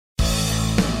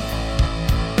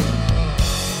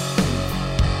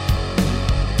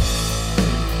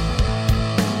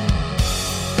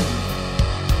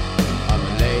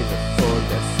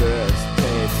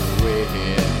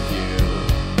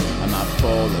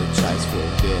apologize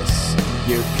for this.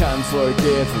 You can't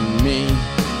forgive me.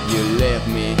 You leave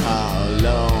me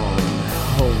alone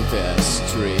on the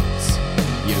streets.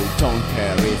 You don't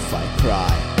care if I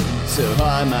cry, so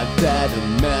I'm a dead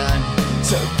man.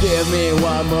 So give me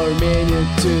one more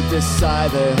minute to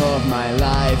decide of my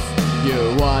life.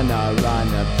 You wanna run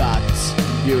but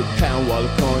you can't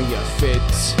walk on your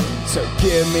feet. So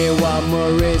give me one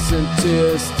more reason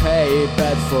to stay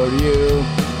bad for you.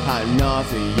 I'm not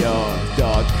your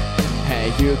dog,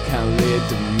 and you can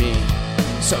lead me.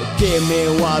 So give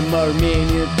me one more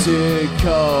minute to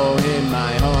call in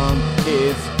my home.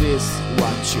 If this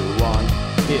what you want,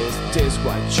 is this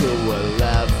what you will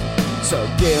love? So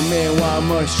give me one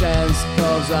more chance,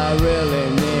 cause I really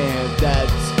need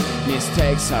that.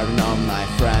 Mistakes are not my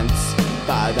friends,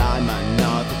 but I'm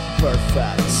not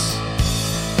perfect.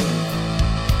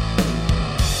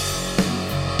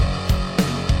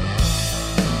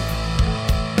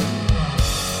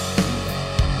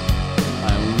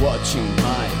 I'm watching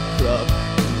my clock,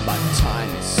 but time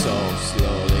is so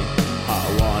slowly. I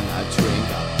wanna drink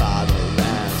a bottle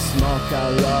and smoke a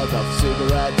lot of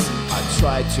cigarettes. I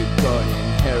try to go in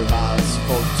her house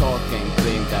for talking,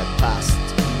 clean that past.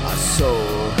 I saw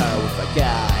her with a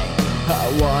guy, I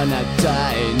wanna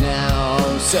die now.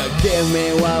 So give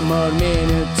me one more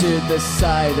minute to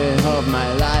decide of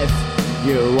my life.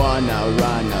 You wanna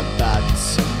run but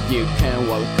you can't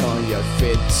walk on your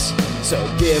feet. So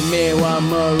give me one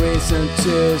more reason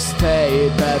to stay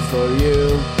bad for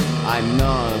you. I'm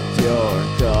not your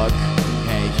dog,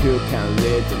 and you can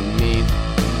lead me.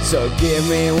 So give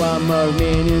me one more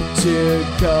minute to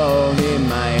call in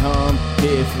my home.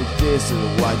 If this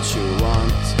is what you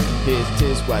want, is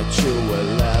this what you will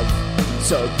love?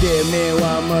 So give me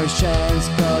one more chance,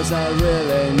 cause I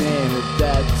really need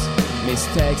that.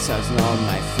 Mistakes are not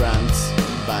my friends,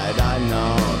 but I'm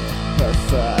not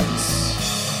perfect.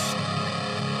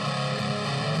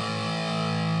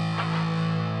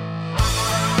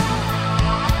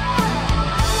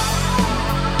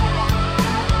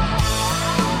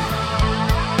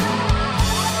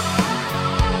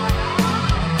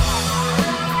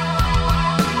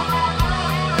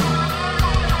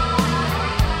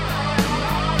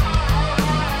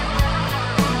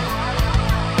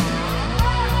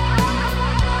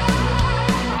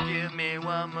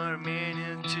 One more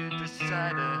minute to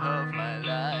decide of my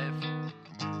life.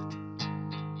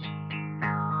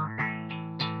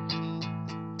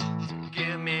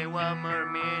 Give me one more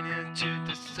minute to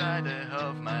decide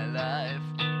of my life.